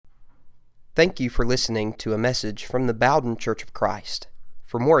Thank you for listening to a message from the Bowden Church of Christ.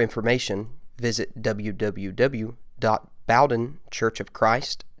 For more information, visit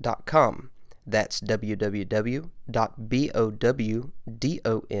www.bowdenchurchofchrist.com. That's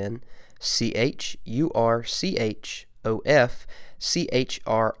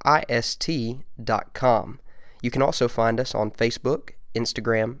You can also find us on Facebook,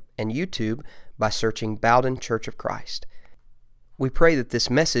 Instagram, and YouTube by searching Bowden Church of Christ. We pray that this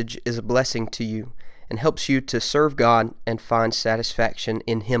message is a blessing to you and helps you to serve God and find satisfaction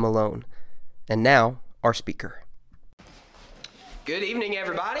in Him alone. And now, our speaker. Good evening,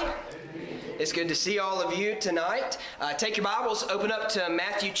 everybody. It's good to see all of you tonight. Take your Bibles, open up to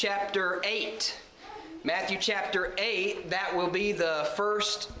Matthew chapter 8. Matthew chapter 8, that will be the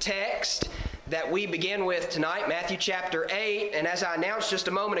first text that we begin with tonight, Matthew chapter 8. And as I announced just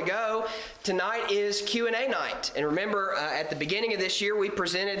a moment ago, tonight is Q&A night. And remember, at the beginning of this year, we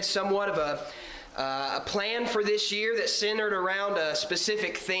presented somewhat of a plan for this year that centered around a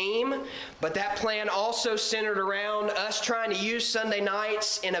specific theme, but that plan also centered around us trying to use Sunday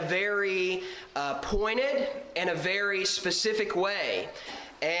nights in a very pointed and a very specific way.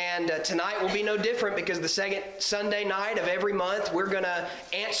 And tonight will be no different, because the second Sunday night of every month, we're going to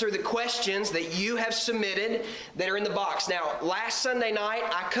answer the questions that you have submitted that are in the box. Now, last Sunday night,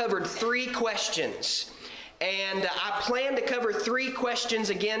 I covered 3 questions, and I plan to cover 3 questions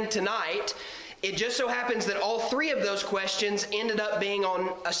again tonight. It just so happens that all 3 of those questions ended up being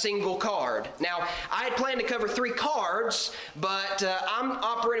on a single card. Now, I had planned to cover 3 cards, but I'm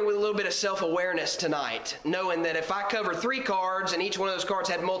operating with a little bit of self-awareness tonight, knowing that if I cover 3 cards and each one of those cards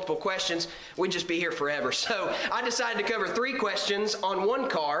had multiple questions, we'd just be here forever. So I decided to cover 3 questions on 1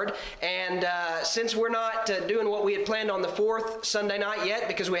 card, and since we're not doing what we had planned on the 4th Sunday night yet,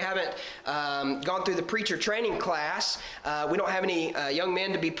 because we haven't gone through the preacher training class, we don't have any young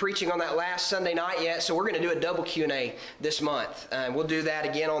men to be preaching on that last Sunday night yet, so we're going to do a double Q&A this month. We'll do that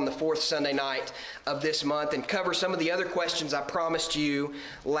again on the 4th Sunday night of this month and cover some of the other questions I promised you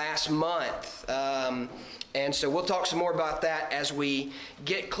last month. And so we'll talk some more about that as we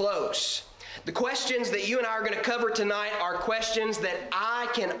get close. The questions that you and I are going to cover tonight are questions that I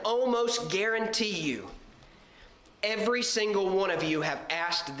can almost guarantee you every single one of you have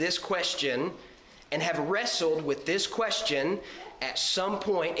asked this question and have wrestled with this question at some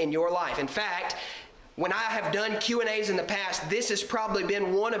point in your life. In fact, when I have done Q&As in the past, this has probably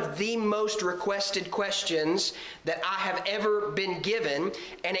been one of the most requested questions that I have ever been given,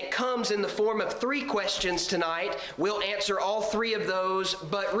 and it comes in the form of 3 questions tonight. We'll answer all 3 of those,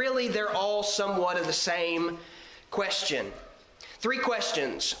 but really they're all somewhat of the same question. 3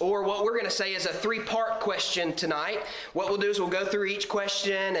 questions, or what we're going to say is a 3-part question tonight. What we'll do is we'll go through each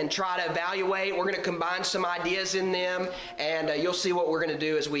question and try to evaluate. We're going to combine some ideas in them, and you'll see what we're going to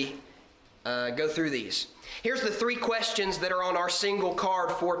do as we go through these. Here's the 3 questions that are on our single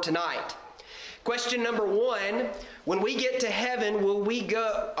card for tonight. Question number 1, when we get to heaven,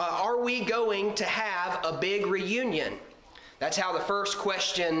 are we going to have a big reunion? That's how the first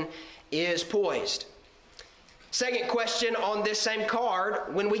question is poised. Second question on this same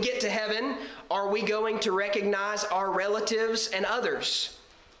card, when we get to heaven, are we going to recognize our relatives and others?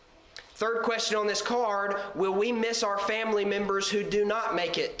 Third question on this card, will we miss our family members who do not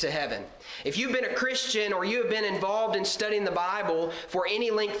make it to heaven? If you've been a Christian or you have been involved in studying the Bible for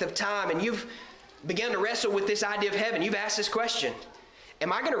any length of time and you've begun to wrestle with this idea of heaven, you've asked this question: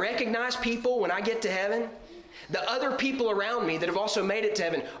 am I going to recognize people when I get to heaven? The other people around me that have also made it to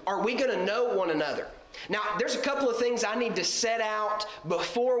heaven, are we going to know one another? Now, there's a couple of things I need to set out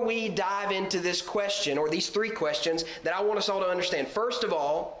before we dive into this question, or these 3 questions, that I want us all to understand. First of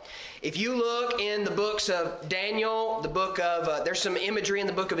all, if you look in the books of Daniel, the book of, there's some imagery in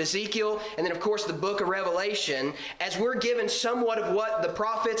the book of Ezekiel, and then of course the book of Revelation, as we're given somewhat of what the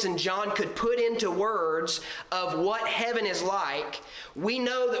prophets and John could put into words of what heaven is like, we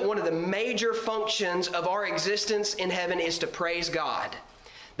know that one of the major functions of our existence in heaven is to praise God.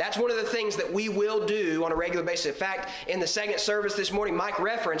 That's one of the things that we will do on a regular basis. In fact, in the second service this morning, Mike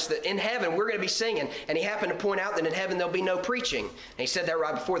referenced that in heaven we're going to be singing, and he happened to point out that in heaven there'll be no preaching. And he said that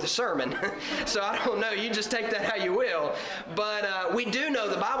right before the sermon. So I don't know, you just take that how you will. But we do know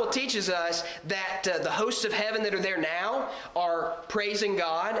the Bible teaches us that the hosts of heaven that are there now are praising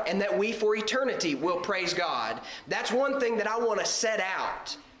God, and that we for eternity will praise God. That's one thing that I want to set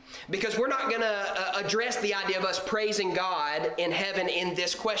out, because we're not going to address the idea of us praising God in heaven in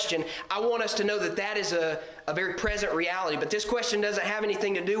this question. I want us to know that that is a very present reality. But this question doesn't have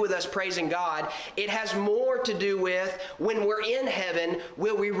anything to do with us praising God. It has more to do with when we're in heaven,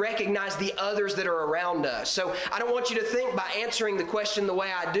 will we recognize the others that are around us? So I don't want you to think by answering the question the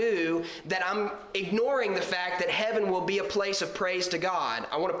way I do that I'm ignoring the fact that heaven will be a place of praise to God.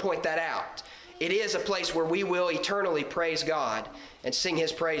 I want to point that out. It is a place where we will eternally praise God and sing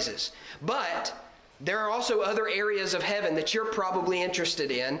His praises. But there are also other areas of heaven that you're probably interested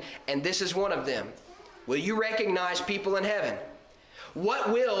in, and this is one of them. Will you recognize people in heaven?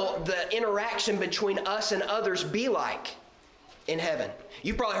 What will the interaction between us and others be like in heaven?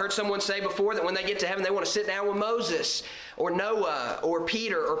 You've probably heard someone say before that when they get to heaven, they want to sit down with Moses or Noah or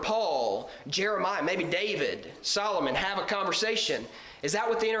Peter or Paul, Jeremiah, maybe David, Solomon, have a conversation. Is that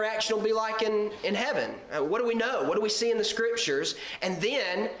what the interaction will be like in heaven? What do we know? What do we see in the Scriptures? And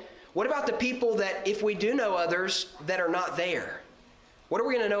then, what about the people that, if we do know others, that are not there? What are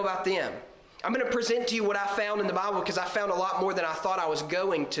we going to know about them? I'm going to present to you what I found in the Bible, because I found a lot more than I thought I was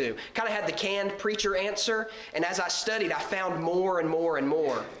going to. Kind of had the canned preacher answer, and as I studied, I found more and more and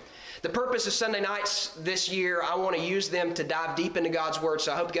more. The purpose of Sunday nights this year, I want to use them to dive deep into God's Word.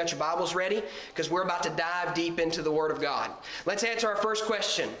 So I hope you got your Bibles ready, because we're about to dive deep into the Word of God. Let's answer our first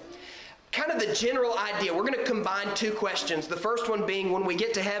question. Kind of the general idea. We're going to combine two questions. The first one being, when we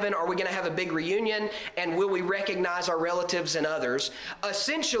get to heaven, are we going to have a big reunion, and will we recognize our relatives and others?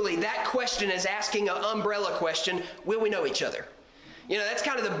 Essentially, that question is asking an umbrella question: will we know each other? You know, that's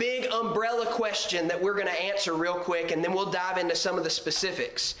kind of the big umbrella question that we're going to answer real quick, and then we'll dive into some of the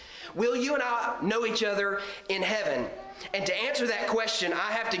specifics. Will you and I know each other in heaven? And to answer that question,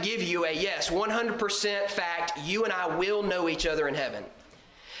 I have to give you a yes, 100% fact, you and I will know each other in heaven.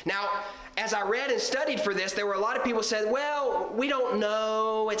 Now, as I read and studied for this, there were a lot of people who said, well, we don't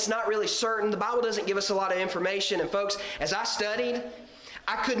know, it's not really certain, the Bible doesn't give us a lot of information. And folks, as I studied,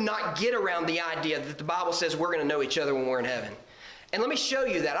 I could not get around the idea that the Bible says we're going to know each other when we're in heaven. And let me show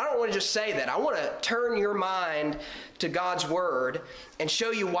you that. I don't want to just say that. I want to turn your mind to God's Word and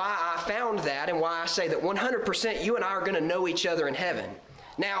show you why I found that and why I say that 100% you and I are going to know each other in heaven.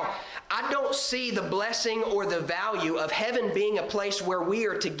 Now, I don't see the blessing or the value of heaven being a place where we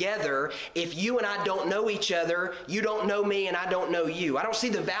are together if you and I don't know each other, you don't know me, and I don't know you. I don't see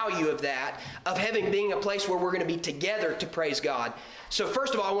the value of that, of heaven being a place where we're going to be together to praise God. So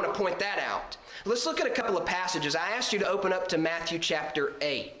first of all, I want to point that out. Let's look at a couple of passages. I asked you to open up to Matthew chapter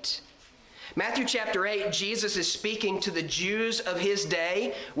 8. Matthew chapter 8, Jesus is speaking to the Jews of his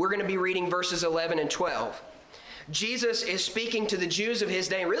day. We're going to be reading verses 11 and 12. Jesus is speaking to the Jews of his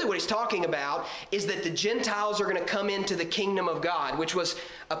day, and really what he's talking about is that the Gentiles are going to come into the kingdom of God, which was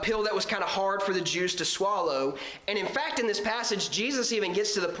a pill that was kind of hard for the Jews to swallow. And in fact, in this passage, Jesus even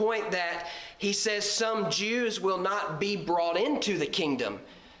gets to the point that he says some Jews will not be brought into the kingdom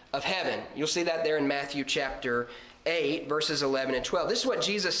of heaven. You'll see that there in Matthew chapter 8, verses 11 and 12. This is what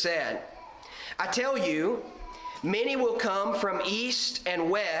Jesus said. I tell you, many will come from east and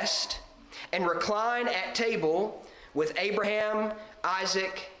west and recline at table with Abraham,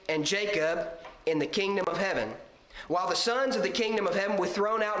 Isaac, and Jacob in the kingdom of heaven. While the sons of the kingdom of heaven will be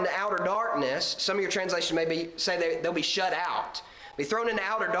thrown out into outer darkness, some of your translations may say they'll be shut out. Be thrown into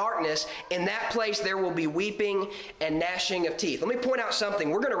outer darkness. In that place there will be weeping and gnashing of teeth. Let me point out something.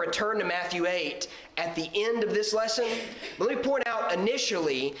 We're going to return to Matthew 8 at the end of this lesson. But let me point out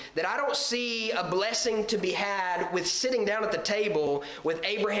initially that I don't see a blessing to be had with sitting down at the table with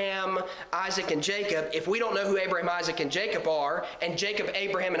Abraham, Isaac, and Jacob if we don't know who Abraham, Isaac, and Jacob are, and Jacob,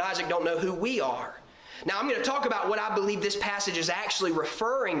 Abraham, and Isaac don't know who we are. Now, I'm going to talk about what I believe this passage is actually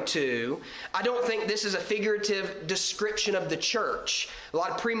referring to. I don't think this is a figurative description of the church. A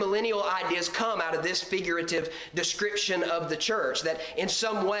lot of premillennial ideas come out of this figurative description of the church, that in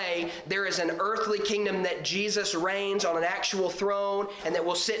some way there is an earthly kingdom that Jesus reigns on an actual throne and that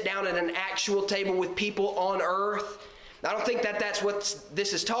will sit down at an actual table with people on earth. I don't think that that's what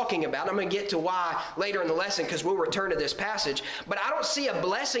this is talking about. I'm going to get to why later in the lesson, because we'll return to this passage. But I don't see a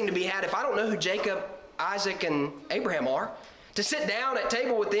blessing to be had if I don't know who Jacob, Isaac, and Abraham are. To sit down at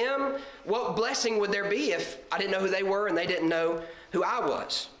table with them, what blessing would there be if I didn't know who they were and they didn't know who I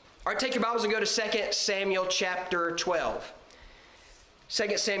was? All right, take your Bibles and go to 2 Samuel chapter 12.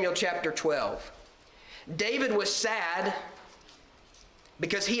 2 Samuel chapter 12. David was sad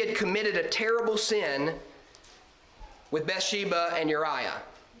because he had committed a terrible sin with Bathsheba and Uriah.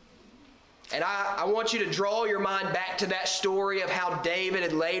 And I want you to draw your mind back to that story of how David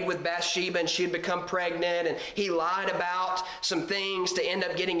had laid with Bathsheba and she had become pregnant, and he lied about some things to end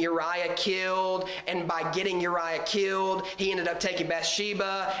up getting Uriah killed. And by getting Uriah killed, he ended up taking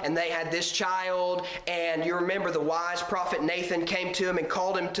Bathsheba and they had this child. And you remember the wise prophet Nathan came to him and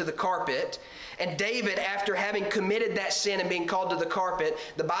called him to the carpet. And David, after having committed that sin and being called to the carpet,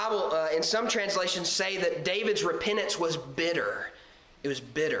 the Bible, in some translations, say that David's repentance was bitter. It was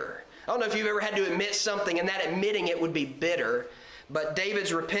bitter. I don't know if you've ever had to admit something and that admitting it would be bitter, but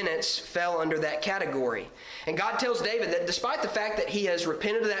David's repentance fell under that category. And God tells David that despite the fact that he has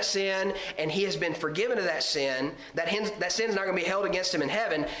repented of that sin and he has been forgiven of that sin, that sin is not going to be held against him in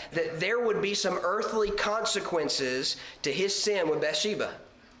heaven, that there would be some earthly consequences to his sin with Bathsheba.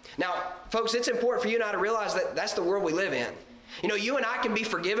 Now, folks, it's important for you and I to realize that that's the world we live in. You know, you and I can be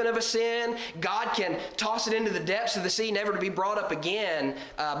forgiven of a sin. God can toss it into the depths of the sea, never to be brought up again.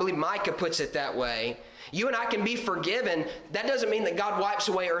 I believe Micah puts it that way. You and I can be forgiven. That doesn't mean that God wipes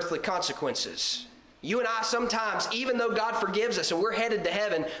away earthly consequences. You and I sometimes, even though God forgives us and we're headed to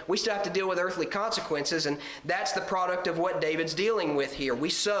heaven, we still have to deal with earthly consequences, and that's the product of what David's dealing with here. We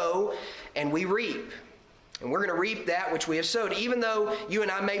sow and we reap. And we're going to reap that which we have sowed. Even though you and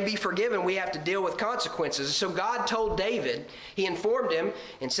I may be forgiven, we have to deal with consequences. So God told David, he informed him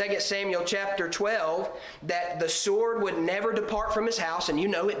in 2 Samuel chapter 12, that the sword would never depart from his house, and you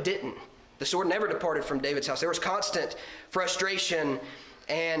know it didn't. The sword never departed from David's house. There was constant frustration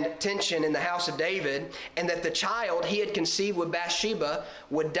and tension in the house of David, and that the child he had conceived with Bathsheba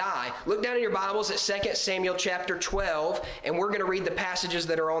would die. Look down in your Bibles at 2 Samuel chapter 12, and we're going to read the passages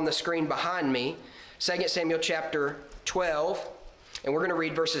that are on the screen behind me. 2 Samuel chapter 12, and we're going to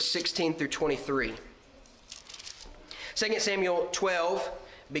read verses 16 through 23. 2 Samuel 12,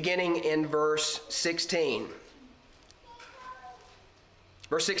 beginning in verse 16.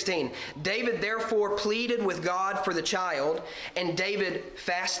 Verse 16, David therefore pleaded with God for the child, and David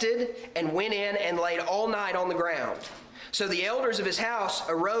fasted and went in and laid all night on the ground. So the elders of his house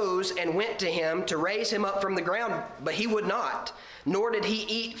arose and went to him to raise him up from the ground, but he would not, nor did he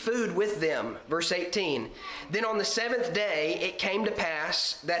eat food with them. Verse 18, then on the seventh day it came to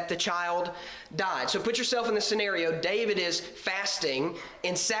pass that the child died. So put yourself in the scenario. David is fasting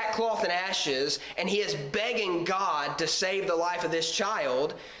in sackcloth and ashes, and he is begging God to save the life of this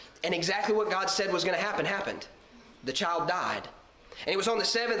child, and exactly what God said was going to happen happened. The child died. And it was on the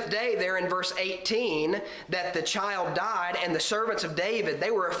seventh day there in verse 18 that the child died, and the servants of David,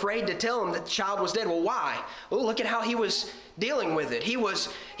 they were afraid to tell him that the child was dead. Well, why? Well, look at how he was dealing with it. He was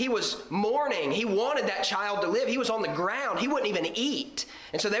mourning. He wanted that child to live. He was on the ground. He wouldn't even eat.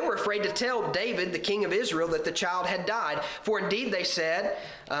 And so they were afraid to tell David, the king of Israel, that the child had died. For indeed, they said,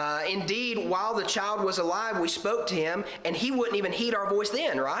 indeed, while the child was alive, we spoke to him, and he wouldn't even heed our voice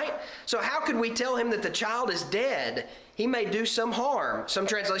then, right? So how could we tell him that the child is dead? He may do some harm. Some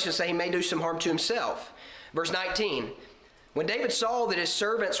translations say he may do some harm to himself. Verse 19, when David saw that his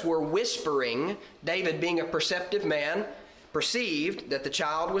servants were whispering, David being a perceptive man, perceived that the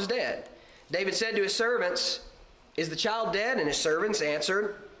child was dead. David said to his servants, is the child dead? And his servants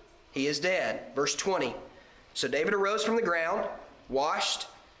answered, he is dead. Verse 20, so David arose from the ground, washed,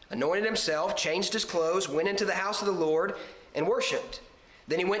 anointed himself, changed his clothes, went into the house of the Lord, and worshipped.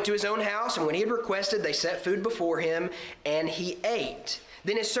 Then he went to his own house, and when he had requested, they set food before him, and he ate.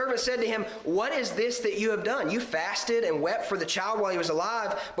 Then his servant said to him, what is this that you have done? You fasted and wept for the child while he was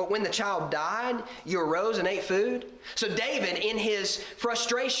alive, but when the child died, you arose and ate food? So David, in his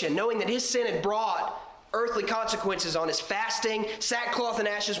frustration, knowing that his sin had brought earthly consequences on his fasting, sackcloth and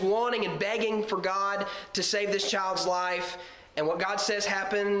ashes, wanting and begging for God to save this child's life, and what God says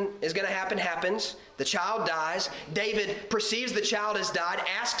is going to happen happens. The child dies. David perceives the child has died,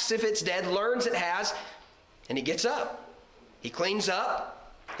 asks if it's dead, learns it has, and he gets up. He cleans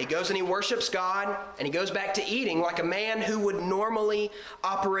up. He goes and he worships God, and he goes back to eating like a man who would normally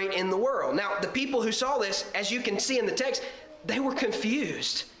operate in the world. Now, the people who saw this, as you can see in the text, they were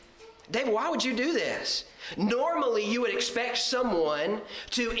confused. David, why would you do this? Normally, you would expect someone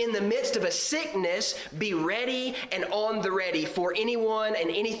to, in the midst of a sickness, be ready and on the ready for anyone and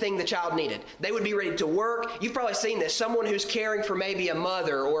anything the child needed. They would be ready to work. You've probably seen this. Someone who's caring for maybe a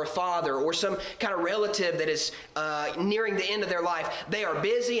mother or a father or some kind of relative that is nearing the end of their life. They are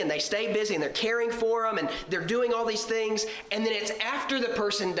busy and they stay busy and they're caring for them and they're doing all these things. And then it's after the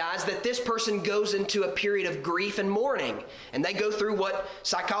person dies that this person goes into a period of grief and mourning. And they go through what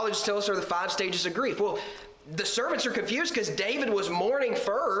psychologists tell us are the 5 stages of grief. Well, the servants are confused because David was mourning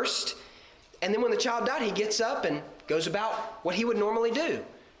first, and then when the child died, he gets up and goes about what he would normally do.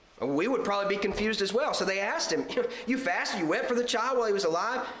 We would probably be confused as well. So they asked him, you fasted, you wept for the child while he was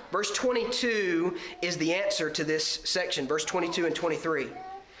alive? Verse 22 is the answer to this section, verse 22 and 23.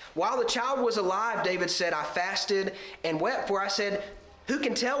 While the child was alive, David said, I fasted and wept, for I said, who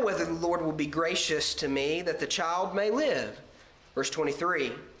can tell whether the Lord will be gracious to me that the child may live? Verse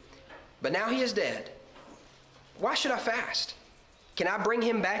 23, but now he is dead. Why should I fast? Can I bring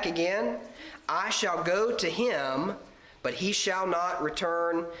him back again? I shall go to him, but he shall not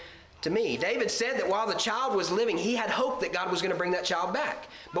return to me. David said that while the child was living, he had hope that God was going to bring that child back.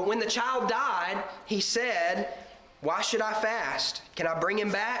 But when the child died, he said, why should I fast? Can I bring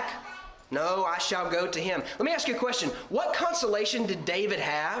him back? No, I shall go to him. Let me ask you a question. What consolation did David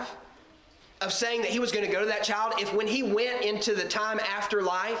have of saying that he was going to go to that child if when he went into the time after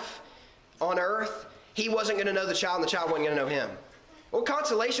life on earth, he wasn't going to know the child and the child wasn't going to know him? What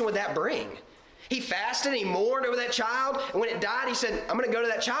consolation would that bring? He fasted and he mourned over that child, and when it died, he said, I'm going to go to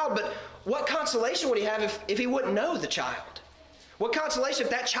that child, but what consolation would he have if he wouldn't know the child? What consolation if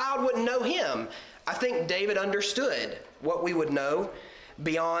that child wouldn't know him? I think David understood what we would know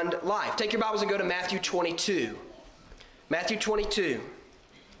beyond life. Take your Bibles and go to Matthew 22. Matthew 22.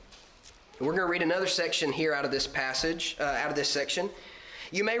 We're going to read another section here out of this passage, out of this section.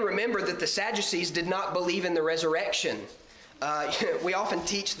 You may remember that the Sadducees did not believe in the resurrection. We often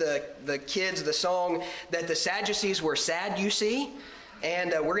teach the kids the song that the Sadducees were sad, you see.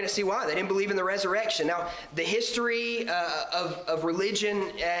 And we're going to see why. They didn't believe in the resurrection. Now, the history of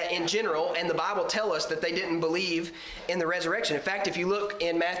religion in general and the Bible tell us that they didn't believe in the resurrection. In fact, if you look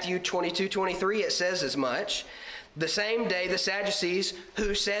in Matthew 22:23, it says as much. The same day, the Sadducees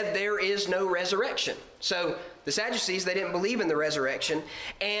who said there is no resurrection. So the Sadducees, they didn't believe in the resurrection.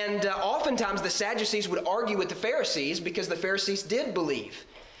 And oftentimes the Sadducees would argue with the Pharisees because the Pharisees did believe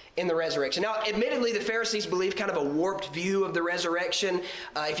in the resurrection. Now, admittedly, the Pharisees believed kind of a warped view of the resurrection.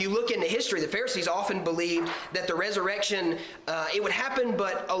 If you look into history, the Pharisees often believed that the resurrection, it would happen,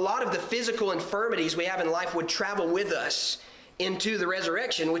 but a lot of the physical infirmities we have in life would travel with us into the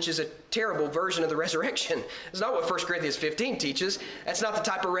resurrection, which is a terrible version of the resurrection. It's not what 1 Corinthians 15 teaches. That's not the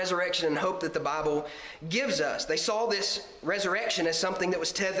type of resurrection and hope that the Bible gives us. They saw this resurrection as something that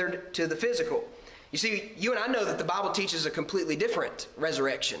was tethered to the physical. You see, you and I know that the Bible teaches a completely different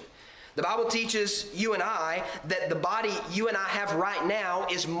resurrection. The Bible teaches you and I that the body you and I have right now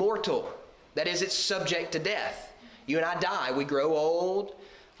is mortal. That is, it's subject to death. You and I die. We grow old.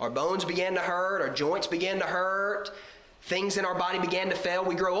 Our bones begin to hurt. Our joints begin to hurt. Things in our body began to fail.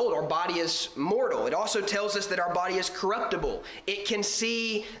 We grow old. Our body is mortal. It also tells us that our body is corruptible. It can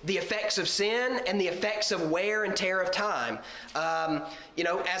see the effects of sin and the effects of wear and tear of time.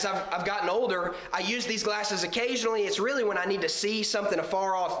 As I've gotten older, I use these glasses occasionally. It's really when I need to see something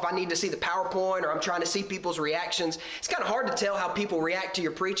afar off. If I need to see the PowerPoint or I'm trying to see people's reactions. It's kind of hard to tell how people react to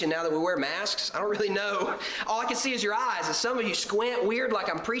your preaching now that we wear masks. I don't really know. All I can see is your eyes. And some of you squint weird like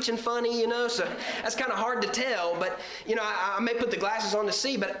I'm preaching funny, so that's kind of hard to tell. But, I may put the glasses on to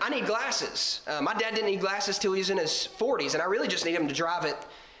see, but I need glasses. My dad didn't need glasses till he was in his 40s, and I really just need him to drive it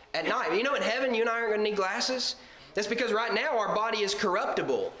at night. In heaven, you and I aren't going to need glasses. That's because right now our body is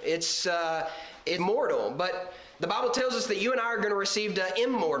corruptible. It's immortal. But the Bible tells us that you and I are going to receive an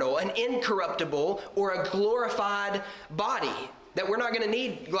immortal, an incorruptible, or a glorified body. That we're not going to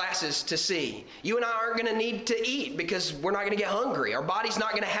need glasses to see. You and I aren't going to need to eat because we're not going to get hungry. Our body's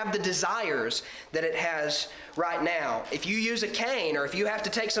not going to have the desires that it has right now. If you use a cane or if you have to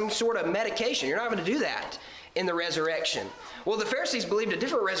take some sort of medication, you're not going to do that in the resurrection. Well, the Pharisees believed a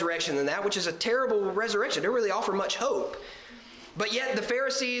different resurrection than that, which is a terrible resurrection. It didn't really offer much hope. But yet the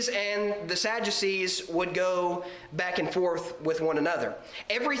Pharisees and the Sadducees would go back and forth with one another.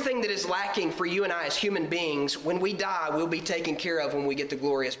 Everything that is lacking for you and I as human beings, when we die, will be taken care of when we get the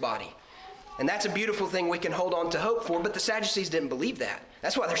glorious body. And that's a beautiful thing we can hold on to hope for, but the Sadducees didn't believe that.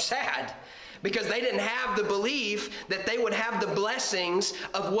 That's why they're sad. Because they didn't have the belief that they would have the blessings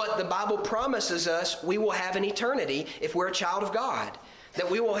of what the Bible promises us we will have in eternity if we're a child of God. That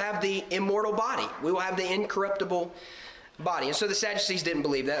we will have the immortal body. We will have the incorruptible body. And so the Sadducees didn't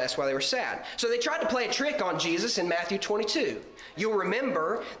believe that. That's why they were sad. So they tried to play a trick on Jesus in Matthew 22. You'll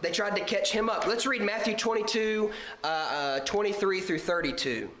remember they tried to catch him up. Let's read Matthew 22, 23 through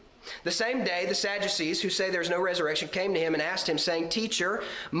 32. The same day, the Sadducees, who say there's no resurrection, came to him and asked him, saying, Teacher,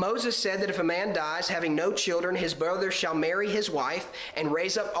 Moses said that if a man dies, having no children, his brother shall marry his wife and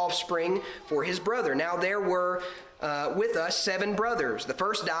raise up offspring for his brother. Now there were with us 7 brothers. The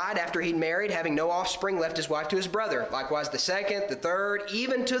first died after he'd married, having no offspring, left his wife to his brother. Likewise the second, the third,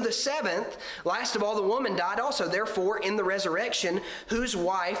 even to the 7th. Last of all, the woman died also. Therefore, in the resurrection, whose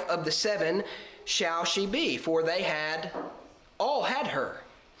wife of the 7 shall she be? For they all had her.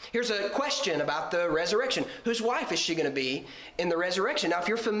 Here's a question about the resurrection. Whose wife is she going to be in the resurrection? Now, if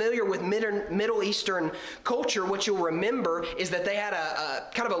you're familiar with Middle Eastern culture, what you'll remember is that they had a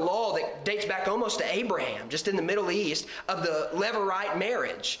kind of a law that dates back almost to Abraham, just in the Middle East, of the Levirate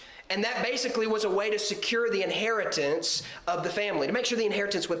marriage. And that basically was a way to secure the inheritance of the family, to make sure the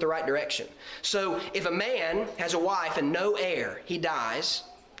inheritance went the right direction. So if a man has a wife and no heir, he dies.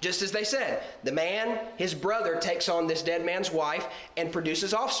 Just as they said, the man, his brother, takes on this dead man's wife and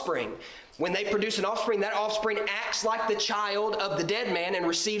produces offspring. When they produce an offspring, that offspring acts like the child of the dead man and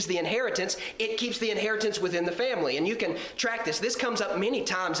receives the inheritance. It keeps the inheritance within the family. And you can track this. This comes up many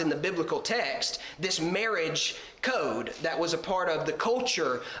times in the biblical text, this marriage code that was a part of the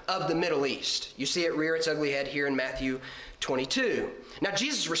culture of the Middle East. You see it rear its ugly head here in Matthew 22. Now,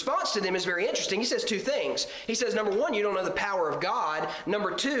 Jesus' response to them is very interesting. He says two things. He says, number one, you don't know the power of God.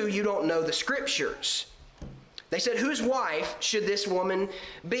 Number two, you don't know the Scriptures. They said, whose wife should this woman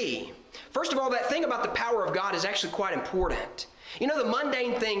be? First of all, that thing about the power of God is actually quite important. You know, the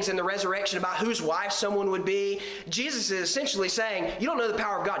mundane things in the resurrection about whose wife someone would be, Jesus is essentially saying, you don't know the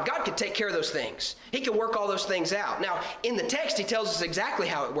power of God. God could take care of those things. He can work all those things out. Now, in the text, he tells us exactly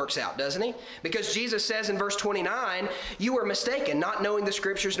how it works out, doesn't he? Because Jesus says in verse 29, you are mistaken, not knowing the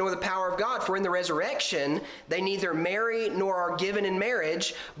Scriptures nor the power of God. For in the resurrection, they neither marry nor are given in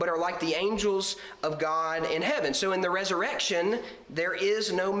marriage, but are like the angels of God in heaven. So in the resurrection, there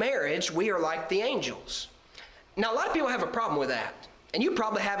is no marriage. We are like the angels. Now, a lot of people have a problem with that. And you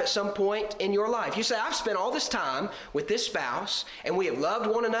probably have at some point in your life. You say, I've spent all this time with this spouse, and we have loved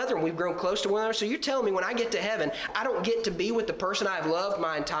one another, and we've grown close to one another. So you're telling me when I get to heaven, I don't get to be with the person I've loved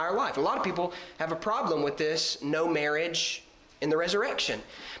my entire life. A lot of people have a problem with this no marriage in the resurrection.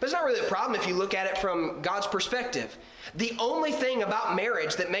 But it's not really a problem if you look at it from God's perspective. The only thing about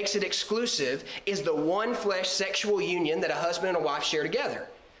marriage that makes it exclusive is the one flesh sexual union that a husband and a wife share together.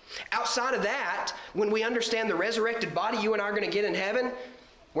 Outside of that, when we understand the resurrected body you and I are going to get in heaven,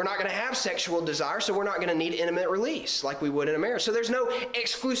 we're not going to have sexual desire, so we're not going to need intimate release like we would in a marriage. So there's no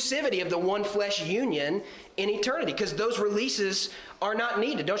exclusivity of the one flesh union in eternity because those releases are not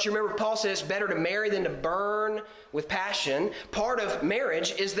needed. Don't you remember Paul says it's better to marry than to burn with passion? Part of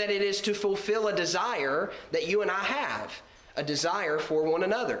marriage is that it is to fulfill a desire that you and I have, a desire for one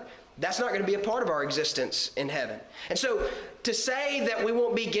another. That's not going to be a part of our existence in heaven. And so to say that we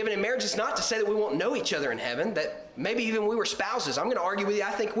won't be given in marriage is not to say that we won't know each other in heaven, that maybe even we were spouses. I'm going to argue with you,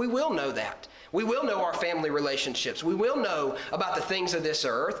 I think we will know that. We will know our family relationships. We will know about the things of this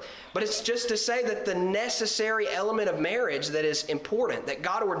earth. But it's just to say that the necessary element of marriage that is important, that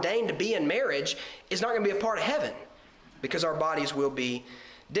God ordained to be in marriage, is not going to be a part of heaven because our bodies will be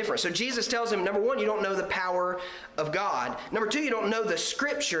different. So Jesus tells him, number one, you don't know the power of God. Number two, you don't know the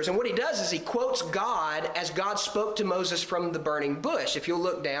Scriptures. And what he does is he quotes God as God spoke to Moses from the burning bush. If you'll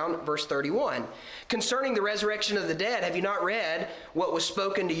look down, verse 31. Concerning the resurrection of the dead, have you not read what was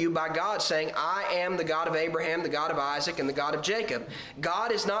spoken to you by God, saying, I am the God of Abraham, the God of Isaac, and the God of Jacob.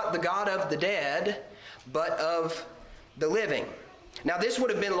 God is not the God of the dead, but of the living. Now, this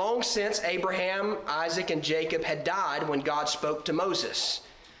would have been long since Abraham, Isaac, and Jacob had died when God spoke to Moses.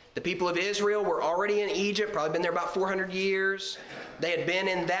 The people of Israel were already in Egypt, probably been there about 400 years. They had been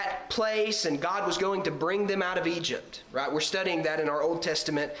in that place, and God was going to bring them out of Egypt, right? We're studying that in our Old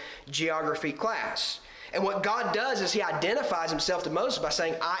Testament geography class. And what God does is he identifies himself to Moses by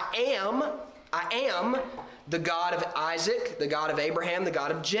saying, I am the God of Isaac, the God of Abraham, the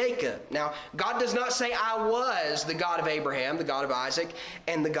God of Jacob. Now, God does not say, I was the God of Abraham, the God of Isaac,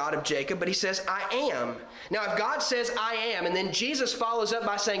 and the God of Jacob, but he says, I am. Now, if God says, I am, and then Jesus follows up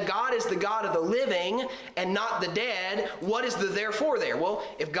by saying, God is the God of the living and not the dead, what is the therefore there? Well,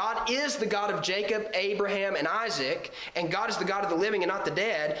 if God is the God of Jacob, Abraham, and Isaac, and God is the God of the living and not the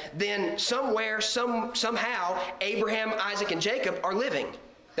dead, then somewhere, somehow, Abraham, Isaac, and Jacob are living.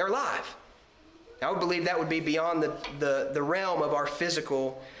 They're alive. I would believe that would be beyond the realm of our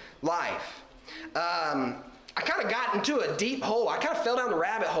physical life. I kind of got into a deep hole. I kind of fell down the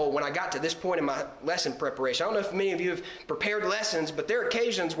rabbit hole when I got to this point in my lesson preparation. I don't know if many of you have prepared lessons, but there are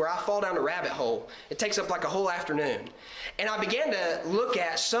occasions where I fall down the rabbit hole. It takes up like a whole afternoon. And I began to look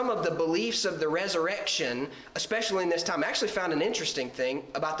at some of the beliefs of the resurrection, especially in this time. I actually found an interesting thing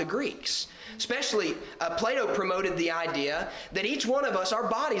about the Greeks. Especially, Plato promoted the idea that each one of us, our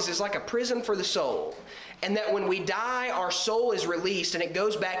bodies, is like a prison for the soul. And that when we die, our soul is released and it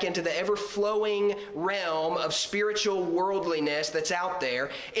goes back into the ever-flowing realm of spiritual worldliness that's out there.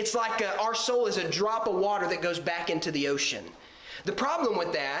 It's like our soul is a drop of water that goes back into the ocean. The problem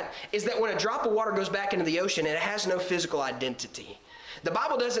with that is that when a drop of water goes back into the ocean, it has no physical identity. The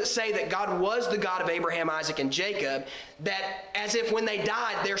Bible doesn't say that God was the God of Abraham, Isaac, and Jacob, that as if when they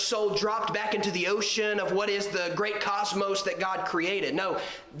died, their soul dropped back into the ocean of what is the great cosmos that God created. No,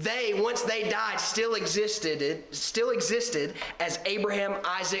 they, once they died, still existed as Abraham,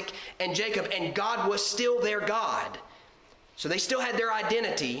 Isaac, and Jacob, and God was still their God. So they still had their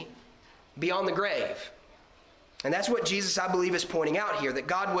identity beyond the grave. And that's what Jesus, I believe, is pointing out here, that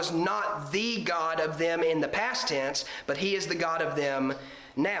God was not the God of them in the past tense, but he is the God of them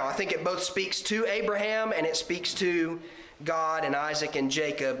now. I think it both speaks to Abraham and it speaks to God and Isaac and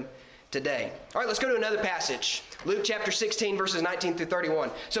Jacob today. All right, let's go to another passage. Luke chapter 16, verses 19 through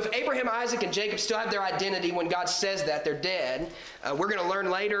 31. So if Abraham, Isaac, and Jacob still have their identity when God says that, they're dead. We're going to learn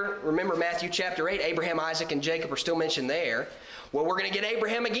later, remember Matthew chapter 8, Abraham, Isaac, and Jacob are still mentioned there. Well, we're going to get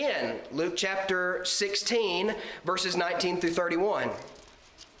Abraham again. Luke chapter 16, verses 19 through 31.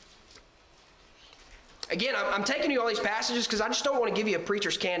 Again, I'm taking you all these passages because I just don't want to give you a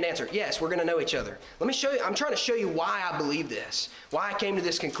preacher's canned answer. Yes, we're going to know each other. Let me show you. I'm trying to show you why I believe this, why I came to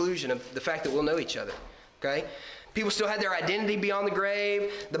this conclusion of the fact that we'll know each other. Okay? People still had their identity beyond the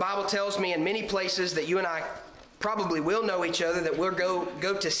grave. The Bible tells me in many places that you and I probably will know each other, that we'll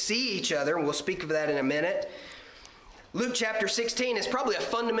go to see each other, and we'll speak of that in a minute. Luke chapter 16 is probably a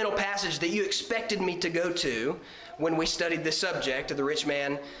fundamental passage that you expected me to go to when we studied this subject of the rich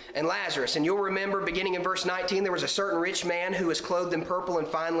man and Lazarus. And you'll remember, beginning in verse 19, there was a certain rich man who was clothed in purple and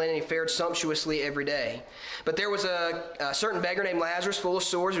fine linen, and he fared sumptuously every day. But there was a certain beggar named Lazarus, full of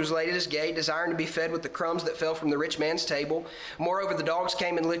sores, who was laid at his gate, desiring to be fed with the crumbs that fell from the rich man's table. Moreover, the dogs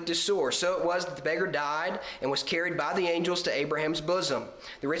came and licked his sores. So it was that the beggar died and was carried by the angels to Abraham's bosom.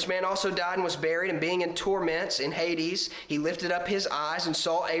 The rich man also died and was buried, and being in torments in Hades, he lifted up his eyes and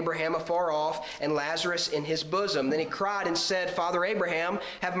saw Abraham afar off and Lazarus in his bosom. Then he cried and said, Father Abraham,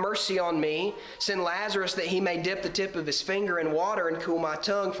 have mercy on me. Send Lazarus that he may dip the tip of his finger in water and cool my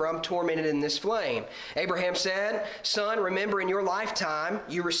tongue, for I'm tormented in this flame. Abraham said, Son, remember in your lifetime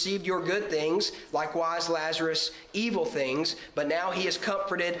you received your good things, likewise Lazarus evil things, but now he is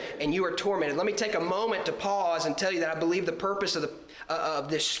comforted and you are tormented. Let me take a moment to pause and tell you that I believe the purpose of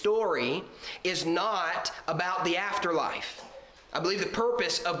this story is not about the afterlife. I believe the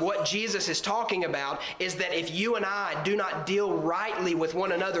purpose of what Jesus is talking about is that if you and I do not deal rightly with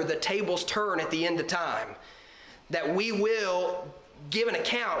one another, the tables turn at the end of time. That we will give an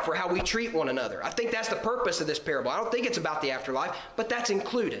account for how we treat one another. I think that's the purpose of this parable. I don't think it's about the afterlife, but that's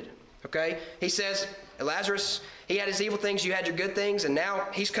included. Okay? He says, Lazarus, he had his evil things, you had your good things, and now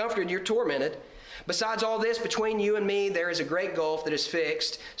he's comforted, you're tormented. Besides all this, between you and me, there is a great gulf that is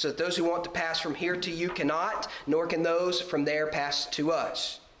fixed, so that those who want to pass from here to you cannot, nor can those from there pass to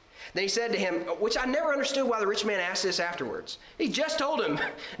us. Then he said to him, which I never understood why the rich man asked this afterwards. He just told him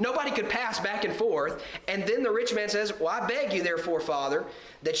nobody could pass back and forth. And then the rich man says, well, I beg you, therefore, Father,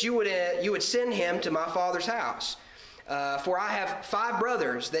 that you would send him to my father's house. For I have 5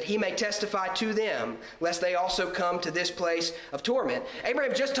 brothers, that he may testify to them, lest they also come to this place of torment.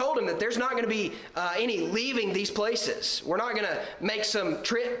 Abraham just told him that there's not going to be any leaving these places. We're not going to make some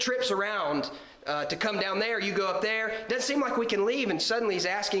trips around to come down there, you go up there. It doesn't seem like we can leave, and suddenly he's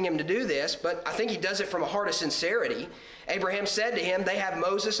asking him to do this, but I think he does it from a heart of sincerity. Abraham said to him, they have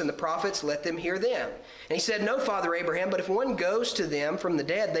Moses and the prophets, let them hear them. And he said, no, Father Abraham, but if one goes to them from the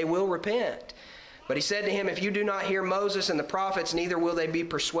dead, they will repent. But he said to him, if you do not hear Moses and the prophets, neither will they be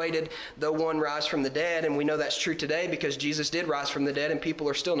persuaded, though one rise from the dead. And we know that's true today because Jesus did rise from the dead and people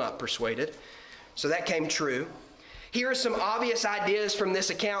are still not persuaded. So that came true. Here are some obvious ideas from this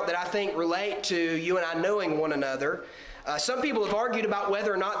account that I think relate to you and I knowing one another. Some people have argued about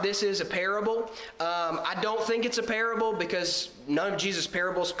whether or not this is a parable. I don't think it's a parable because none of Jesus'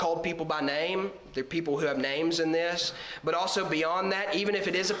 parables called people by name. There are people who have names in this. But also beyond that, even if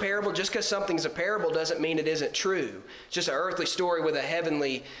it is a parable, just because something's a parable doesn't mean it isn't true. It's just an earthly story with a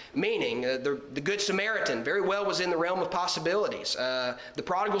heavenly meaning. The Good Samaritan very well was in the realm of possibilities. The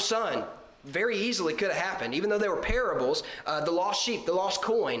prodigal son very easily could have happened. Even though they were parables, the lost sheep, the lost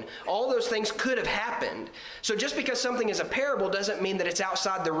coin, all those things could have happened. So just because something is a parable doesn't mean that it's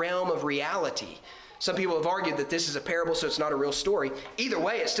outside the realm of reality. Some people have argued that this is a parable, so it's not a real story. Either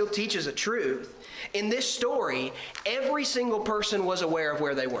way, it still teaches a truth. In this story, every single person was aware of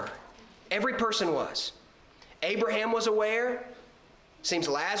where they were. Every person was. Abraham was aware. Seems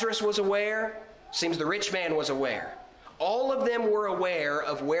Lazarus was aware. Seems the rich man was aware. All of them were aware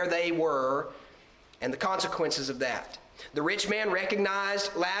of where they were and the consequences of that. The rich man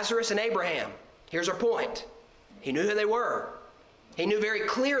recognized Lazarus and Abraham. Here's our point. He knew who they were. He knew very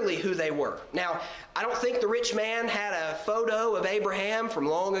clearly who they were. Now, I don't think the rich man had a photo of Abraham from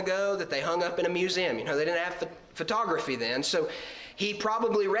long ago that they hung up in a museum. You know, they didn't have photography then. So He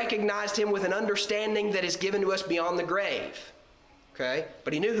probably recognized him with an understanding that is given to us beyond the grave. Okay?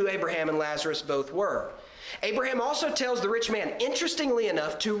 But he knew who Abraham and Lazarus both were. Abraham also tells the rich man, interestingly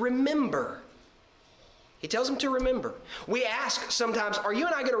enough, to remember. He tells him to remember. We ask sometimes, are you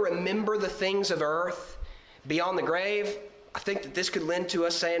and I going to remember the things of earth beyond the grave? I think that this could lend to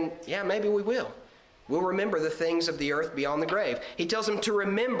us saying, yeah, maybe we will. We'll remember the things of the earth beyond the grave. He tells him to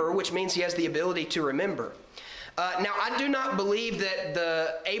remember, which means he has the ability to remember. Now, I do not believe that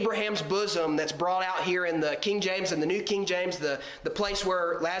the Abraham's bosom that's brought out here in the King James and the New King James, the place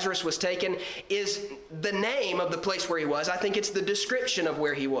where Lazarus was taken, is the name of the place where he was. I think it's the description of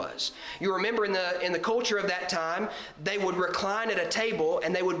where he was. You remember in the culture of that time, they would recline at a table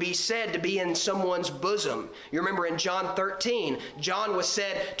and they would be said to be in someone's bosom. You remember in John 13, John was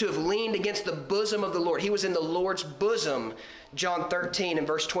said to have leaned against the bosom of the Lord. He was in the Lord's bosom, John 13 and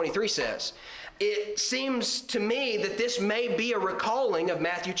verse 23 says. It seems to me that this may be a recalling of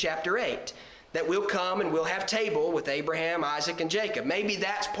Matthew chapter 8, that we'll come and we'll have table with Abraham, Isaac, and Jacob. Maybe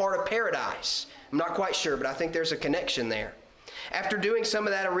that's part of paradise. I'm not quite sure, but I think there's a connection there. After doing some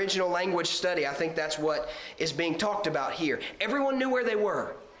of that original language study, I think that's what is being talked about here. Everyone knew where they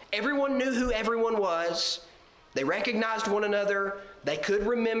were. Everyone knew who everyone was. They recognized one another. They could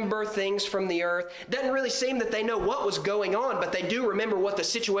remember things from the earth. It doesn't really seem that they know what was going on, but they do remember what the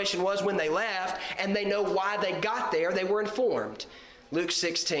situation was when they left, and they know why they got there. They were informed. Luke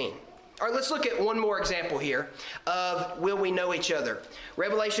 16. All right, let's look at one more example here of will we know each other.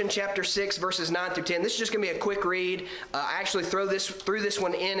 Revelation chapter 6, verses 9 through 10. This is just going to be a quick read. I actually threw this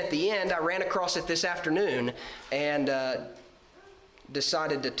one in at the end. I ran across it this afternoon and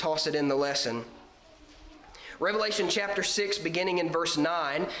decided to toss it in the lesson. Revelation chapter 6, beginning in verse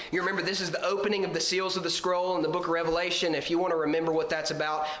 9. You remember this is the opening of the seals of the scroll in the book of Revelation. If you want to remember what that's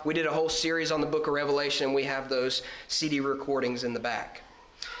about, we did a whole series on the book of Revelation, and we have those CD recordings in the back.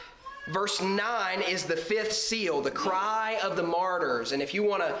 Verse 9 is the fifth seal, the cry of the martyrs. And if you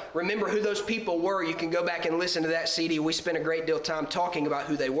want to remember who those people were, you can go back and listen to that CD. We spent a great deal of time talking about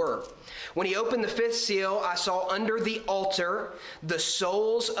who they were. When he opened the fifth seal, I saw under the altar the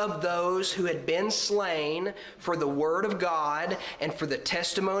souls of those who had been slain for the word of God and for the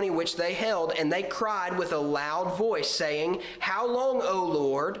testimony which they held. And they cried with a loud voice, saying, "How long, O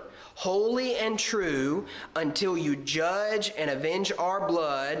Lord, holy and true, until you judge and avenge our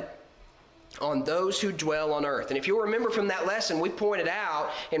blood on those who dwell on earth?" And if you'll remember from that lesson, we pointed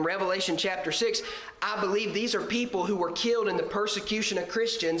out in Revelation chapter 6, I believe these are people who were killed in the persecution of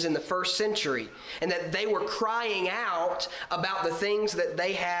Christians in the first century, and that they were crying out about the things that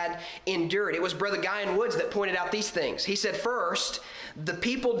they had endured. It was Brother Guyan Woods that pointed out these things. He said, first, the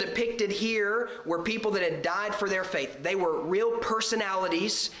people depicted here were people that had died for their faith. They were real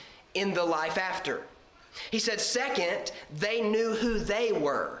personalities in the life after. He said, second, they knew who they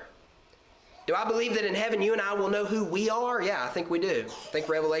were. Do I believe that in heaven you and I will know who we are? Yeah, I think we do. I think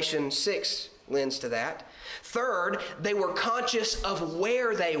Revelation 6 lends to that. Third, they were conscious of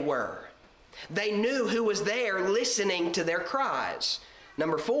where they were. They knew who was there listening to their cries.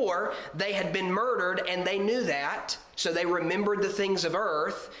 Number 4, they had been murdered and they knew that, so they remembered the things of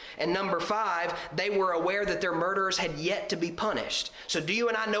earth. And number 5, they were aware that their murderers had yet to be punished. So do you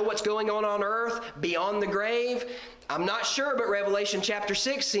and I know what's going on earth beyond the grave? I'm not sure, but Revelation chapter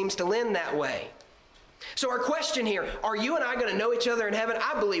 6 seems to lend that way. So our question here, are you and I going to know each other in heaven?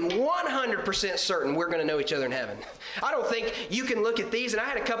 I believe 100% certain we're going to know each other in heaven. I don't think you can look at these, and I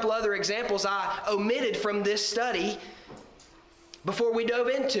had a couple other examples I omitted from this study before we dove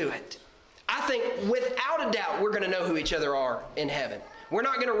into it. I think without a doubt we're going to know who each other are in heaven. We're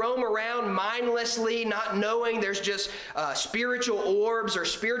not going to roam around mindlessly, not knowing there's just spiritual orbs or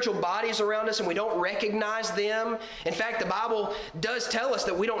spiritual bodies around us and we don't recognize them. In fact, the Bible does tell us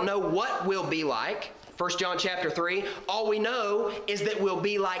that we don't know what we'll be like. 1 John chapter 3, all we know is that we'll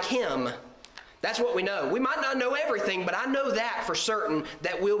be like Him. That's what we know. We might not know everything, but I know that for certain,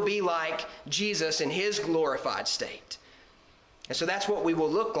 that we'll be like Jesus in His glorified state. And so that's what we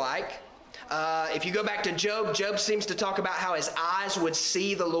will look like. If you go back to Job, Job seems to talk about how his eyes would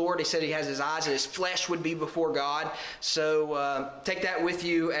see the Lord. He said he has his eyes and his flesh would be before God. So take that with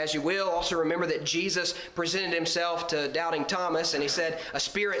you as you will. Also remember that Jesus presented Himself to doubting Thomas and He said, a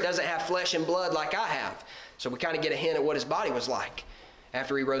spirit doesn't have flesh and blood like I have. So we kind of get a hint at what His body was like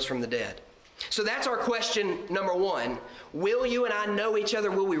after He rose from the dead. So that's our question number 1. Will you and I know each other?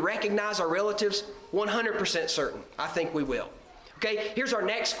 Will we recognize our relatives? 100% certain. I think we will. Okay, here's our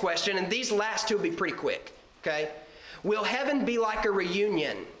next question, and these last two will be pretty quick, okay? Will heaven be like a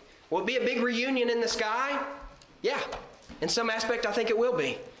reunion? Will it be a big reunion in the sky? Yeah, in some aspect I think it will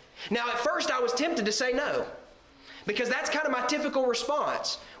be. Now at first I was tempted to say no. Because that's kind of my typical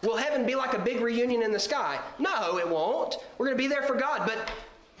response. Will heaven be like a big reunion in the sky? No, it won't. We're going to be there for God. But,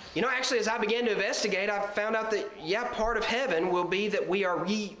 actually, as I began to investigate, I found out that, part of heaven will be that we are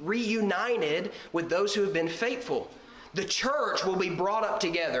reunited with those who have been faithful. The church will be brought up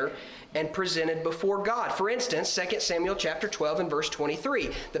together and presented before God. For instance, 2 Samuel chapter 12 and verse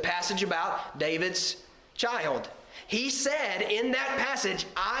 23, the passage about David's child. He said in that passage,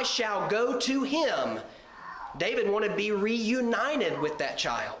 I shall go to him. David wanted to be reunited with that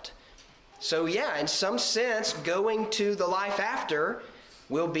child. So in some sense, going to the life after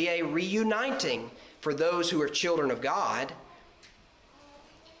will be a reuniting for those who are children of God.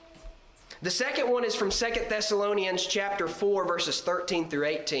 The second one is from 2 Thessalonians chapter 4, verses 13 through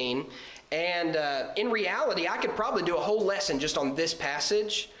 18. And in reality, I could probably do a whole lesson just on this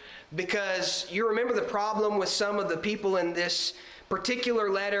passage, because you remember the problem with some of the people in this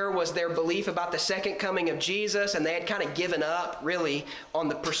particular letter was their belief about the second coming of Jesus, and they had kind of given up really on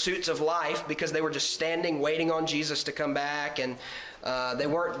the pursuits of life because they were just standing waiting on Jesus to come back, and they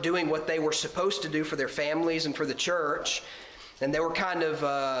weren't doing what they were supposed to do for their families and for the church. And they were kind of,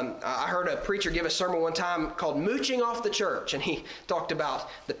 I heard a preacher give a sermon one time called Mooching Off the Church, and he talked about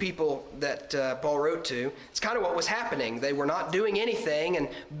the people that Paul wrote to. It's kind of what was happening. They were not doing anything and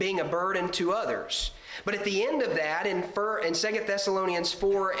being a burden to others. But at the end of that, in 2 Thessalonians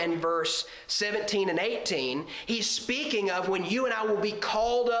 4 and verse 17 and 18, he's speaking of when you and I will be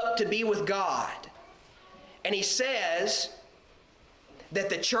called up to be with God. And he says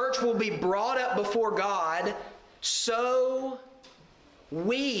that the church will be brought up before God, so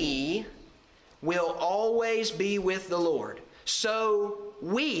we will always be with the Lord. So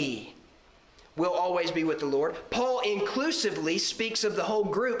we will always be with the Lord. Paul inclusively speaks of the whole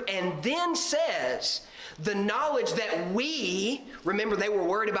group and then says the knowledge that we, remember they were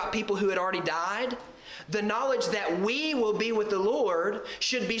worried about people who had already died, the knowledge that we will be with the Lord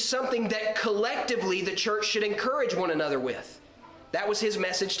should be something that collectively the church should encourage one another with. That was his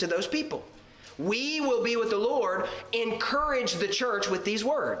message to those people. We will be with the Lord, encourage the church with these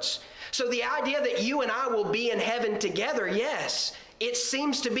words. So the idea that you and I will be in heaven together, yes, it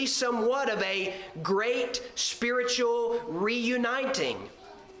seems to be somewhat of a great spiritual reuniting.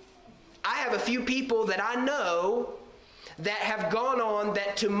 I have a few people that I know that have gone on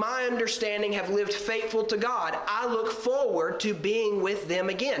that, to my understanding, have lived faithful to God. I look forward to being with them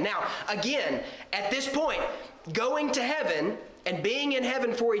again. Now, again, at this point, going to heaven and being in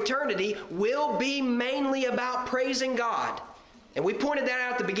heaven for eternity will be mainly about praising God. And we pointed that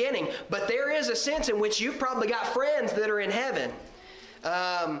out at the beginning. But there is a sense in which you've probably got friends that are in heaven.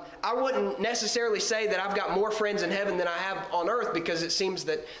 I wouldn't necessarily say that I've got more friends in heaven than I have on earth, because it seems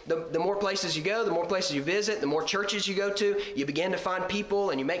that the more places you go, the more places you visit, the more churches you go to, you begin to find people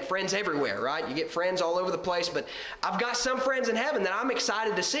and you make friends everywhere, right? You get friends all over the place. But I've got some friends in heaven that I'm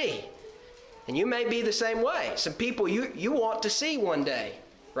excited to see. And you may be the same way. Some people you want to see one day,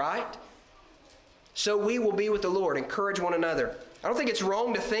 right? So we will be with the Lord. Encourage one another. I don't think it's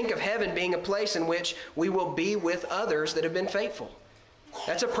wrong to think of heaven being a place in which we will be with others that have been faithful.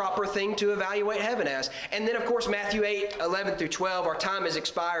 That's a proper thing to evaluate heaven as. And then, of course, Matthew 8, 11 through 12, our time is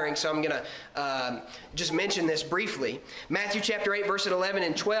expiring, so I'm going to just mention this briefly. Matthew chapter 8, verses 11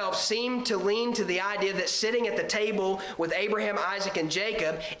 and 12 seem to lean to the idea that sitting at the table with Abraham, Isaac, and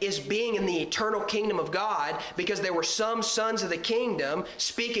Jacob is being in the eternal kingdom of God, because there were some sons of the kingdom,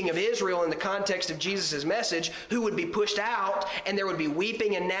 speaking of Israel in the context of Jesus' message, who would be pushed out, and there would be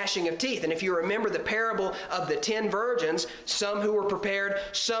weeping and gnashing of teeth. And if you remember the parable of the 10 virgins, some who were prepared,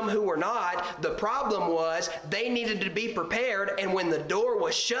 some who were not, the problem was they needed to be prepared, and when the door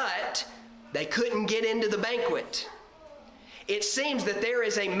was shut, they couldn't get into the banquet. It seems that there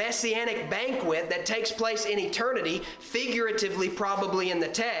is a messianic banquet that takes place in eternity, figuratively probably in the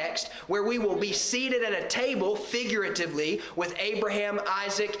text, where we will be seated at a table, figuratively, with Abraham,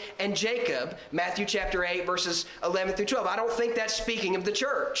 Isaac, and Jacob. Matthew chapter 8, verses 11 through 12. I don't think that's speaking of the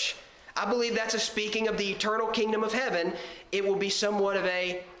church. I believe that's a speaking of the eternal kingdom of heaven. It will be somewhat of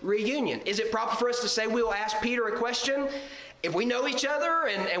a reunion. Is it proper for us to say we'll ask Peter a question? If we know each other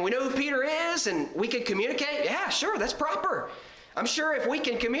and we know who Peter is and we can communicate, yeah, sure, that's proper. I'm sure if we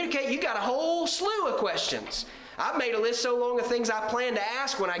can communicate, you got a whole slew of questions. I've made a list so long of things I plan to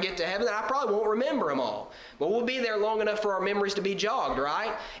ask when I get to heaven that I probably won't remember them all. But we'll be there long enough for our memories to be jogged,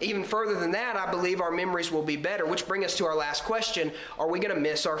 right? Even further than that, I believe our memories will be better, which brings us to our last question. Are we going to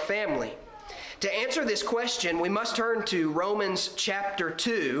miss our family? To answer this question, we must turn to Romans chapter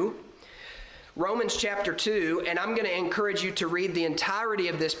 2. Romans chapter 2, and I'm going to encourage you to read the entirety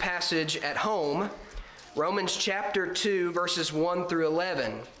of this passage at home. Romans chapter 2, verses 1 through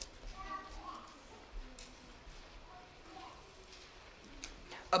 11.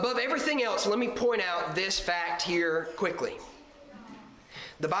 Above everything else, let me point out this fact here quickly.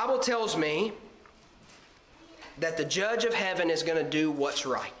 The Bible tells me that the judge of heaven is going to do what's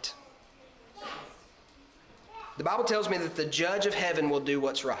right. The Bible tells me that the judge of heaven will do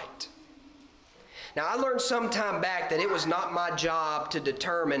what's right. Now, I learned some time back that it was not my job to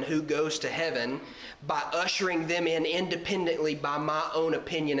determine who goes to heaven by ushering them in independently by my own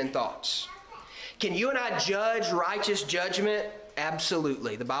opinion and thoughts. Can you and I judge righteous judgment?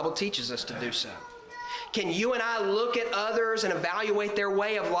 Absolutely. The Bible teaches us to do so. Can you and I look at others and evaluate their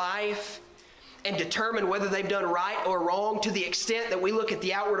way of life and determine whether they've done right or wrong to the extent that we look at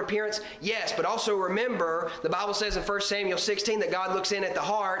the outward appearance? Yes, but also remember, the Bible says in 1 Samuel 16 that God looks in at the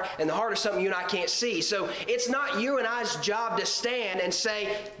heart, and the heart is something you and I can't see. So it's not you and I's job to stand and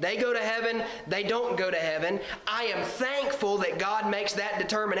say, they go to heaven, they don't go to heaven. I am thankful that God makes that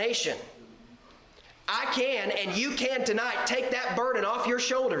determination. I can, and you can tonight, take that burden off your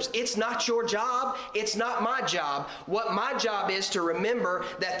shoulders. It's not your job. It's not my job. What my job is to remember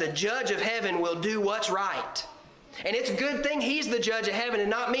that the judge of heaven will do what's right. And it's a good thing he's the judge of heaven and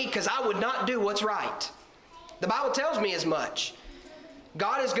not me, because I would not do what's right. The Bible tells me as much.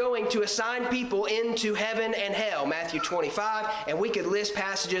 God is going to assign people into heaven and hell, Matthew 25, and we could list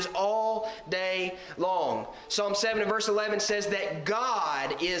passages all day long. Psalm 7 and verse 11 says that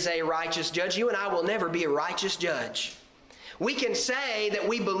God is a righteous judge. You and I will never be a righteous judge. We can say that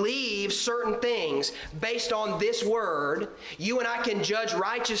we believe certain things based on this word. You and I can judge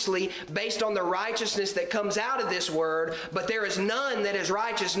righteously based on the righteousness that comes out of this word, but there is none that is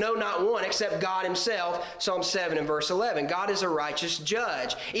righteous, no, not one, except God himself, Psalm 7 and verse 11. God is a righteous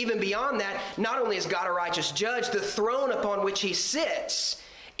judge. Even beyond that, not only is God a righteous judge, the throne upon which he sits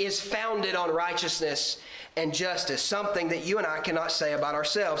is founded on righteousness and justice, something that you and I cannot say about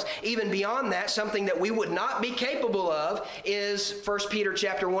ourselves. Even beyond that, something that we would not be capable of is 1 Peter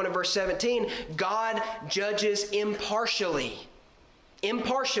chapter 1 and verse 17. God judges impartially.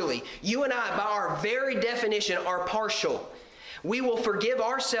 Impartially. You and I, by our very definition, are partial. We will forgive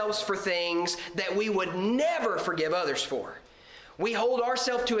ourselves for things that we would never forgive others for. We hold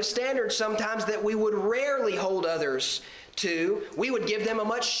ourselves to a standard sometimes that we would rarely hold others to. We would give them a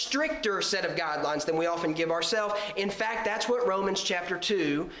much stricter set of guidelines than we often give ourselves. In fact, that's what Romans chapter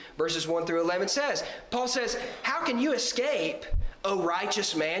 2, verses 1 through 11 says. Paul says, how can you escape, O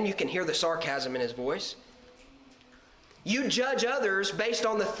righteous man? You can hear the sarcasm in his voice. You judge others based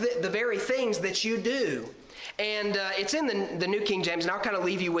on the very things that you do. And it's in the New King James, and I'll kind of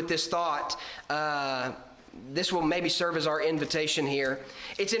leave you with this thought. This will maybe serve as our invitation here.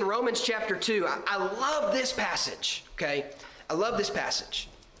 It's in Romans chapter 2. I love this passage, okay? I love this passage.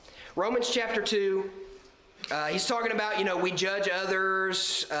 Romans chapter 2, he's talking about, we judge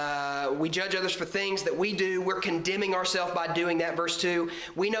others. We judge others for things that we do. We're condemning ourselves by doing that. Verse 2,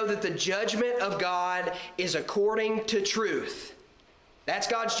 we know that the judgment of God is according to truth. That's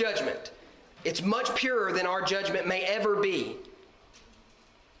God's judgment. It's much purer than our judgment may ever be.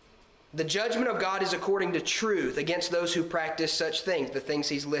 The judgment of God is according to truth against those who practice such things, the things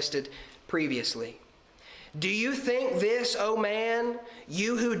he's listed previously. Do you think this, O man,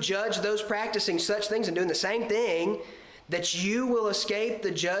 you who judge those practicing such things and doing the same thing, that you will escape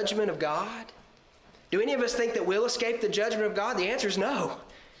the judgment of God? Do any of us think that we'll escape the judgment of God? The answer is no.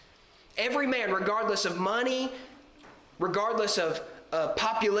 Every man, regardless of money, regardless of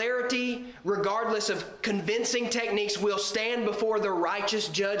popularity, regardless of convincing techniques, will stand before the righteous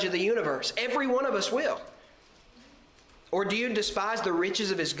judge of the universe. Every one of us will. Or do you despise the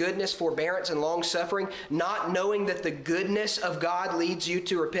riches of his goodness, forbearance, and long-suffering, not knowing that the goodness of God leads you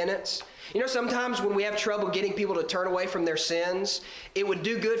to repentance? Sometimes when we have trouble getting people to turn away from their sins, it would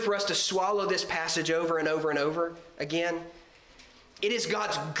do good for us to swallow this passage over and over and over again. It is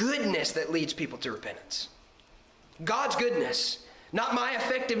God's goodness that leads people to repentance. God's goodness. Not my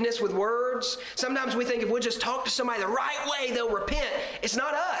effectiveness with words. Sometimes we think if we'll just talk to somebody the right way, they'll repent. It's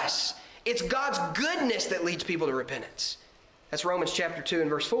not us. It's God's goodness that leads people to repentance. That's Romans chapter 2 and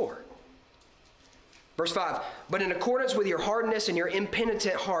verse 4. Verse 5, but in accordance with your hardness and your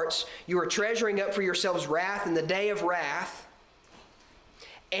impenitent hearts, you are treasuring up for yourselves wrath in the day of wrath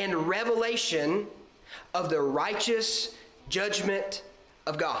and revelation of the righteous judgment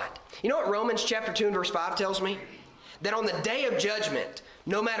of God. You know what Romans chapter 2 and verse 5 tells me? That on the day of judgment,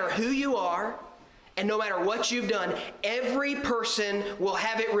 no matter who you are and no matter what you've done, every person will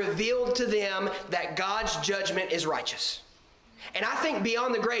have it revealed to them that God's judgment is righteous. And I think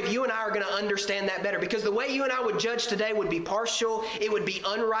beyond the grave, you and I are going to understand that better, because the way you and I would judge today would be partial, it would be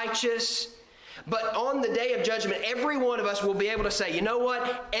unrighteous. But on the day of judgment, every one of us will be able to say, you know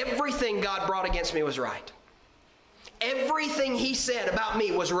what? Everything God brought against me was right. everything he said about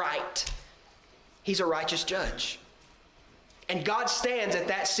me was right. He's a righteous judge. And God stands at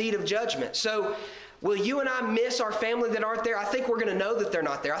that seat of judgment. So will you and I miss our family that aren't there? I think we're going to know that they're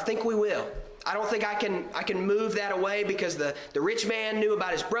not there. I think we will. I don't think I can move that away because the rich man knew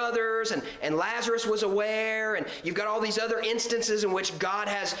about his brothers and Lazarus was aware, and you've got all these other instances in which God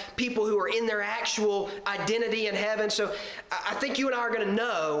has people who are in their actual identity in heaven. So I think you and I are going to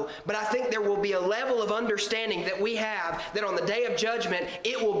know, but I think there will be a level of understanding that we have that on the day of judgment,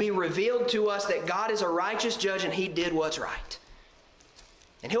 it will be revealed to us that God is a righteous judge and he did what's right.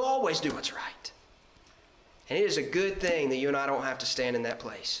 And he'll always do what's right. And it is a good thing that you and I don't have to stand in that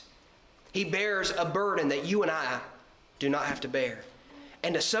place. He bears a burden that you and I do not have to bear.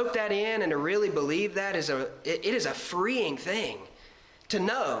 And to soak that in and to really believe that is a freeing thing. To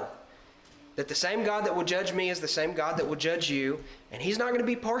know that the same God that will judge me is the same God that will judge you, and he's not going to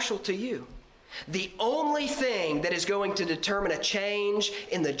be partial to you. The only thing that is going to determine a change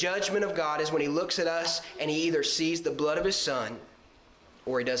in the judgment of God is when he looks at us and he either sees the blood of his Son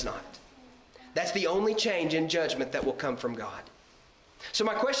or he does not. That's the only change in judgment that will come from God. So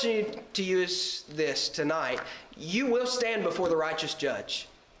my question to you is this tonight. You will stand before the righteous judge.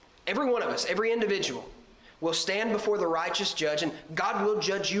 Every one of us, every individual will stand before the righteous judge, and God will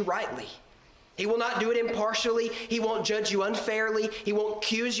judge you rightly. He will not do it impartially. He won't judge you unfairly. He won't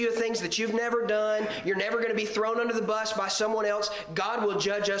accuse you of things that you've never done. You're never going to be thrown under the bus by someone else. God will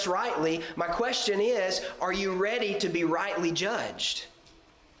judge us rightly. My question is, are you ready to be rightly judged?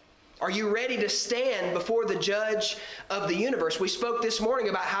 Are you ready to stand before the judge of the universe? We spoke this morning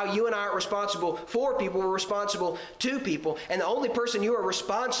about how you and I aren't responsible for people, we're responsible to people. And the only person you are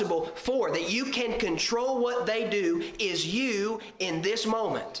responsible for, that you can control what they do, is you in this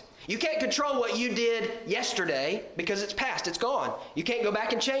moment. You can't control what you did yesterday because it's past, it's gone. You can't go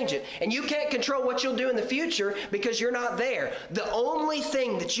back and change it. And you can't control what you'll do in the future because you're not there. The only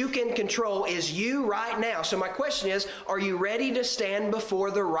thing that you can control is you right now. So my question is, are you ready to stand before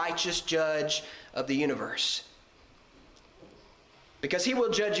the righteous judge of the universe? Because he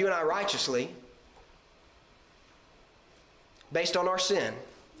will judge you and I righteously based on our sin.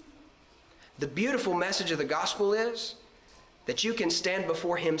 The beautiful message of the gospel is that you can stand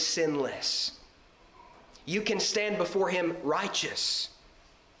before him sinless. You can stand before him righteous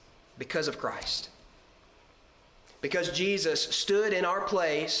because of Christ. Because Jesus stood in our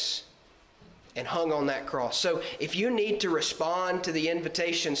place and hung on that cross. So if you need to respond to the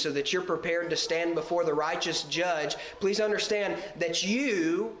invitation so that you're prepared to stand before the righteous judge, please understand that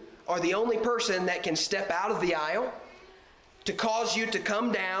you are the only person that can step out of the aisle to cause you to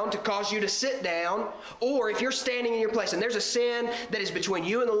come down, to cause you to sit down, or if you're standing in your place and there's a sin that is between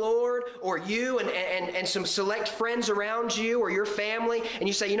you and the Lord, or you and some select friends around you or your family, and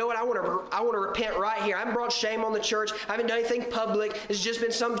you say, you know what, I want to repent right here. I haven't brought shame on the church. I haven't done anything public. It's just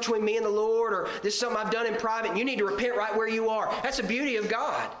been something between me and the Lord, or this is something I've done in private, and you need to repent right where you are. That's the beauty of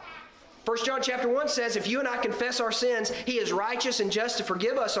God. 1 John chapter 1 says, if you and I confess our sins, he is righteous and just to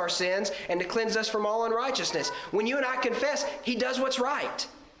forgive us our sins and to cleanse us from all unrighteousness. When you and I confess, he does what's right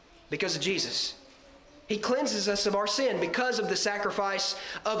because of Jesus. He cleanses us of our sin because of the sacrifice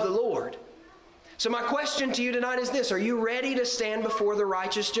of the Lord. So my question to you tonight is this: are you ready to stand before the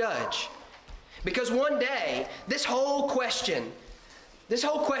righteous judge? Because one day, this whole question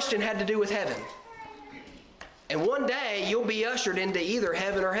had to do with heaven. And one day, you'll be ushered into either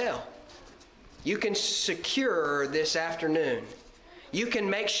heaven or hell. You can secure this afternoon. You can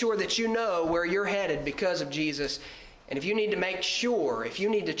make sure that you know where you're headed because of Jesus. And if you need to make sure, if you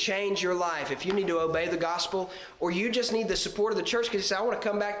need to change your life, if you need to obey the gospel, or you just need the support of the church because you say, I want to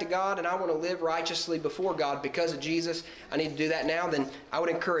come back to God and I want to live righteously before God because of Jesus, I need to do that now, then I would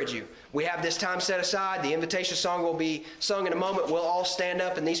encourage you. We have this time set aside. The invitation song will be sung in a moment. We'll all stand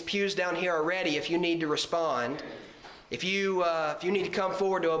up, and these pews down here are ready if you need to respond. If you need to come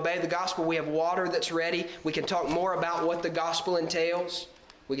forward to obey the gospel, we have water that's ready. We can talk more about what the gospel entails.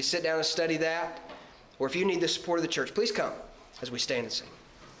 We can sit down and study that. Or if you need the support of the church, please come as we stand and sing.